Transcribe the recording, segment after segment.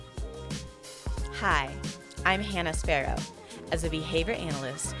Hi, I'm Hannah Sparrow. As a behavior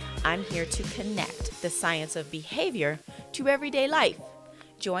analyst, I'm here to connect the science of behavior to everyday life.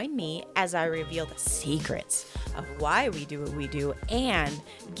 Join me as I reveal the secrets of why we do what we do and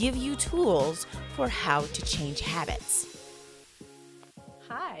give you tools for how to change habits.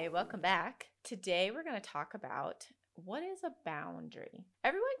 Hi, welcome back. Today we're going to talk about what is a boundary.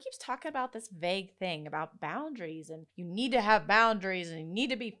 Everyone keeps talking about this vague thing about boundaries, and you need to have boundaries and you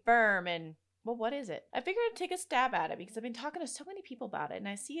need to be firm, and well, what is it? I figured I'd take a stab at it because I've been talking to so many people about it and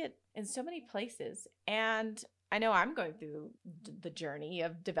I see it in so many places. And I know I'm going through the journey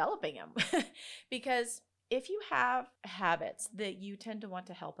of developing them because if you have habits that you tend to want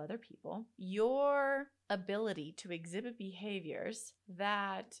to help other people, your ability to exhibit behaviors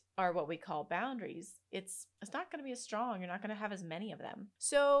that are what we call boundaries, it's not going to be as strong. You're not going to have as many of them.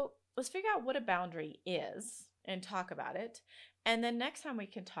 So let's figure out what a boundary is and talk about it. And then next time we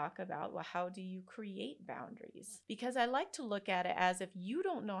can talk about, well, how do you create boundaries? Because I like to look at it as if you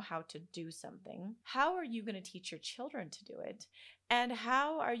don't know how to do something, how are you going to teach your children to do it? And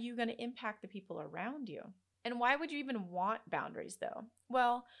how are you going to impact the people around you? And why would you even want boundaries though?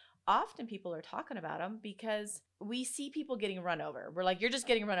 Well, often people are talking about them because we see people getting run over. We're like, you're just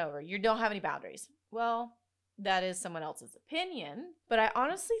getting run over. You don't have any boundaries. Well, that is someone else's opinion, but I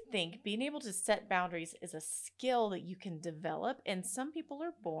honestly think being able to set boundaries is a skill that you can develop, and some people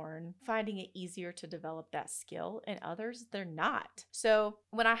are born finding it easier to develop that skill, and others, they're not. So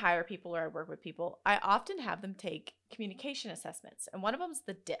when I hire people or I work with people, I often have them take communication assessments, and one of them is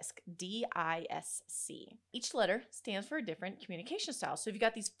the DISC, D-I-S-C. Each letter stands for a different communication style. So you've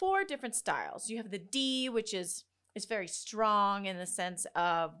got these 4 different styles. You have the D, which is very strong in the sense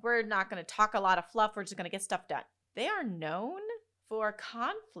of we're not going to talk a lot of fluff. We're just going to get stuff done. They are known for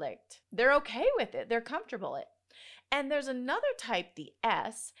conflict. They're okay with it. They're comfortable with it. And there's another type, the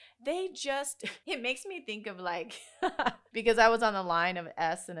S. It makes me think of like, because I was on the line of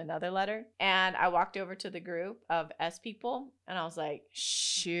S in another letter, and I walked over to the group of S people, and I was like,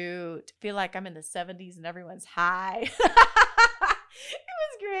 shoot, feel like I'm in the 70s and everyone's high.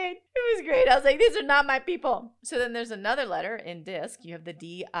 It was great. I was like, these are not my people. So then there's another letter in DISC. You have the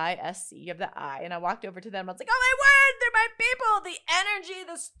D-I-S-C. You have the I. And I walked over to them. I was like, oh my word, they're my people. The energy,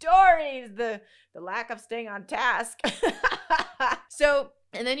 the stories, the lack of staying on task. So,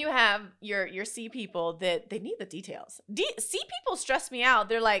 and then you have your C people that they need the details. C people stress me out.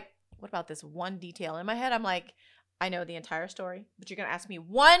 They're like, what about this one detail? In my head, I'm like, I know the entire story, but you're going to ask me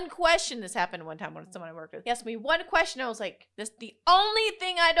one question. This happened one time when someone I worked with. He asked me one question. I was like, this is the only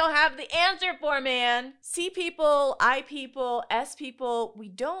thing I don't have the answer for, man. C people, I people, S people, we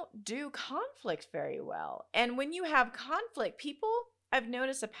don't do conflict very well. And when you have conflict, I've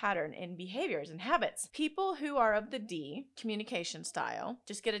noticed a pattern in behaviors and habits. People who are of the D, communication style,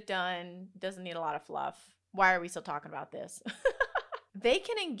 just get it done, doesn't need a lot of fluff. Why are we still talking about this? They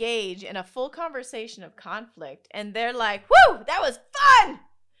can engage in a full conversation of conflict, and they're like, whoo, that was fun!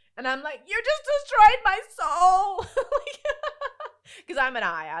 And I'm like, you just destroyed my soul! Because I'm an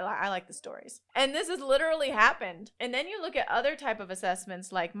I like the stories. And this has literally happened. And then you look at other type of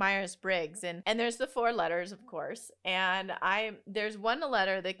assessments like Myers-Briggs, and there's the 4 letters, of course. And there's one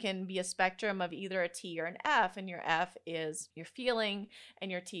letter that can be a spectrum of either a T or an F, and your F is your feeling, and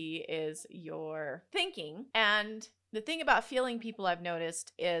your T is your thinking. And the thing about feeling people I've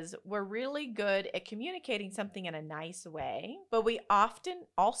noticed is we're really good at communicating something in a nice way, but we often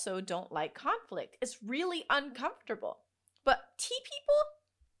also don't like conflict. It's really uncomfortable. But T people?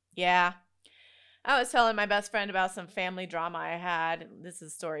 Yeah. I was telling my best friend about some family drama I had. This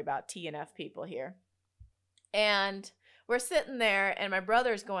is a story about T and F people here. And we're sitting there and my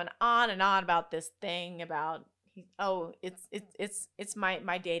brother's going on and on about this thing about it's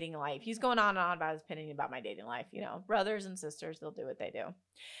my dating life. He's going on and on about his opinion about my dating life. You know, brothers and sisters, they'll do what they do.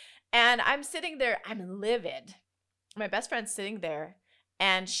 And I'm sitting there, I'm livid. My best friend's sitting there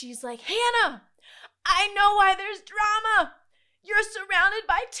and she's like, Hannah, I know why there's drama. You're surrounded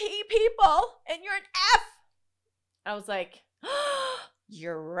by T people and you're an F. I was like, oh,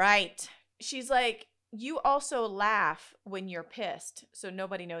 you're right. She's like, you also laugh when you're pissed, so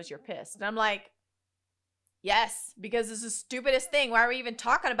nobody knows you're pissed. And I'm like, yes, because this is the stupidest thing. Why are we even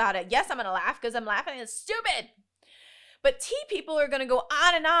talking about it? Yes, I'm going to laugh because I'm laughing. It's stupid. But T people are going to go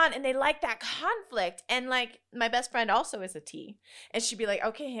on, and they like that conflict. And like my best friend also is a T. And she'd be like,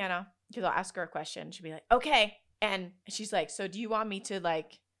 okay, Hannah, because I'll ask her a question. She'd be like, okay. And she's like, so do you want me to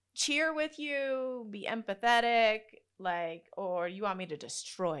like cheer with you, be empathetic, Like, or you want me to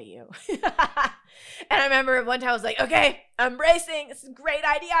destroy you. And I remember one time I was like, okay, I'm bracing. It's a great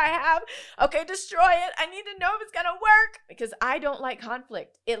idea I have. Okay, destroy it. I need to know if it's going to work because I don't like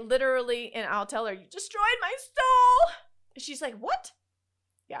conflict. It literally, and I'll tell her, you destroyed my soul. She's like, what?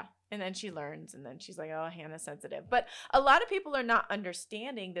 Yeah. And then she learns, and then she's like, oh, Hannah's sensitive. But a lot of people are not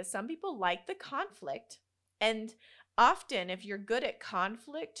understanding that some people like the conflict. And often, if you're good at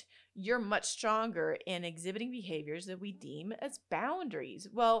conflict, you're much stronger in exhibiting behaviors that we deem as boundaries.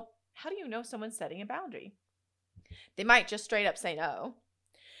 Well, how do you know someone's setting a boundary? They might just straight up say no.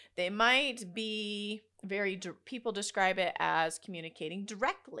 They might be people describe it as communicating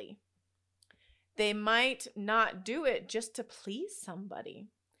directly. They might not do it just to please somebody.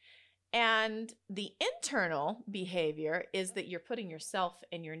 And the internal behavior is that you're putting yourself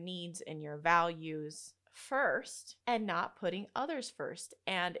and your needs and your values first and not putting others first.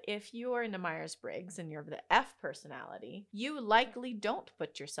 And if you're into Myers-Briggs and you're the F personality, you likely don't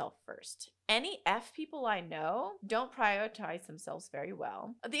put yourself first. Any F people I know don't prioritize themselves very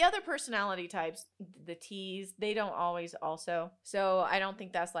well. The other personality types, the T's, they don't always also. So I don't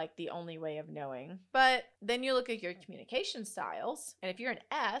think that's like the only way of knowing. But then you look at your communication styles, and if you're an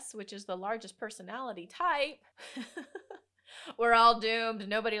S, which is the largest personality type, we're all doomed.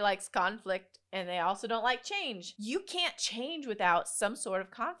 Nobody likes conflict, and they also don't like change. You can't change without some sort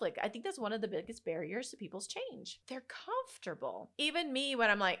of conflict. I think that's one of the biggest barriers to people's change. They're comfortable. Even me, when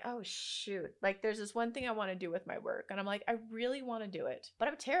I'm like, oh shoot, like there's this one thing I want to do with my work, and I'm like, I really want to do it, but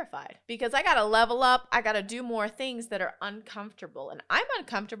I'm terrified because I got to level up. I got to do more things that are uncomfortable, and I'm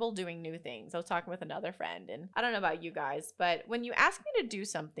uncomfortable doing new things. I was talking with another friend, and I don't know about you guys, but when you ask me to do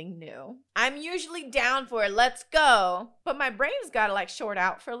something new, I'm usually down for it. Let's go. But my brain's got to like short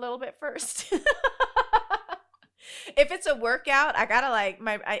out for a little bit first. If it's a workout, I gotta like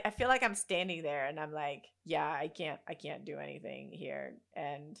I feel like I'm standing there and I'm like, yeah, I can't do anything here.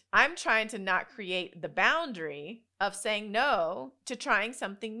 And I'm trying to not create the boundary of saying no to trying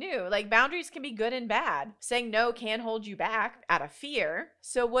something new. Like boundaries can be good and bad. Saying no can hold you back out of fear.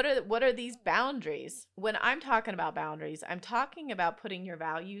 So what are these boundaries? When I'm talking about boundaries, I'm talking about putting your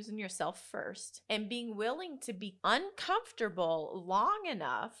values and yourself first and being willing to be uncomfortable long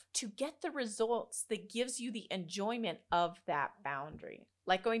enough to get the results that gives you the enjoyment of that boundary.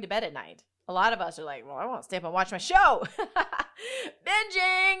 Like going to bed at night. A lot of us are like, well, I want to stay up and watch my show.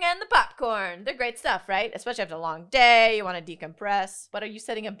 Binging and the popcorn. They're great stuff, right? Especially after a long day, you want to decompress. But are you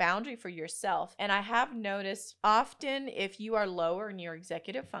setting a boundary for yourself? And I have noticed often if you are lower in your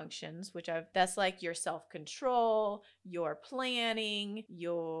executive functions, that's like your self-control, your planning,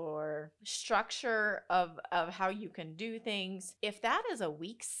 your structure of how you can do things. If that is a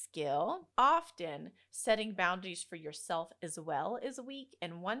weak skill, often setting boundaries for yourself as well is weak.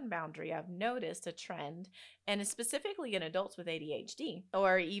 And one boundary I've noticed a trend, and specifically in adults with ADHD,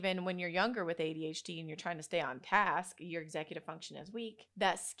 or even when you're younger with ADHD and you're trying to stay on task, your executive function is weak.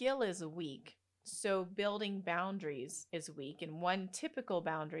 That skill is weak. So building boundaries is weak. And one typical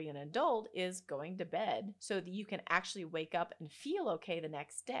boundary in an adult is going to bed so that you can actually wake up and feel okay the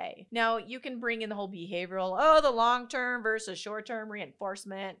next day. Now, you can bring in the whole behavioral, the long-term versus short-term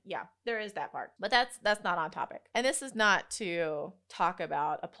reinforcement. Yeah, there is that part. But that's not on topic. And this is not to talk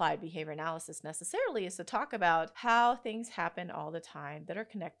about applied behavior analysis necessarily. It's to talk about how things happen all the time that are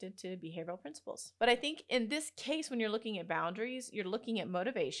connected to behavioral principles. But I think in this case, when you're looking at boundaries, you're looking at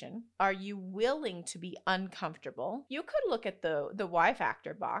motivation. Are you willing to be uncomfortable? You could look at the Y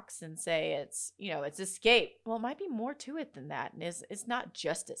factor box and say it's escape. Well, it might be more to it than that. And it's not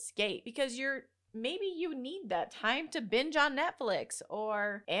just escape, because maybe you need that time to binge on Netflix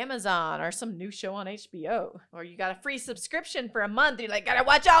or Amazon or some new show on HBO. Or you got a free subscription for a month. You're like, gotta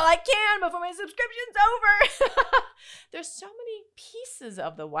watch all I can before my subscription's over. There's so many pieces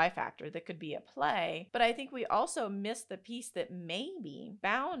of the Y factor that could be at play. But I think we also miss the piece that maybe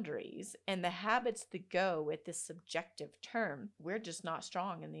boundaries and the habits that go with this subjective term, we're just not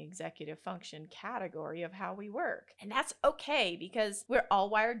strong in the executive function category of how we work. And that's okay, because we're all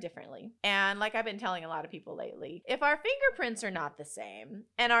wired differently. And like I've been telling a lot of people lately, if our fingerprints are not the same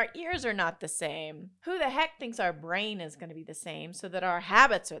and our ears are not the same, who the heck thinks our brain is going to be the same so that our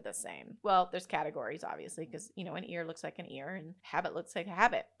habits are the same? Well, there's categories, obviously, because, an ear looks like an ear and habit looks like a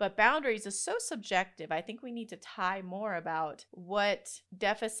habit. But boundaries is so subjective. I think we need to tie more about what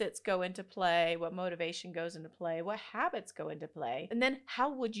deficits go into play, what motivation goes into play, what habits go into play, and then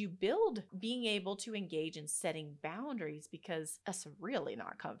how would you build being able to engage in setting boundaries, because that's really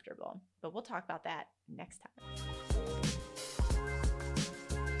not comfortable. But we'll talk about that next time.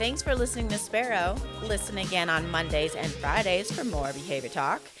 Thanks for listening to Sparrow. Listen again on Mondays and Fridays for more behavior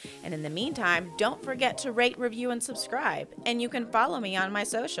talk. And in the meantime, don't forget to rate, review, and subscribe. And you can follow me on my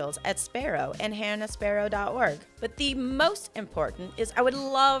socials at Sparrow and hannahsparrow.org. But the most important is I would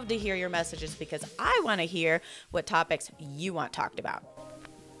love to hear your messages because I want to hear what topics you want talked about.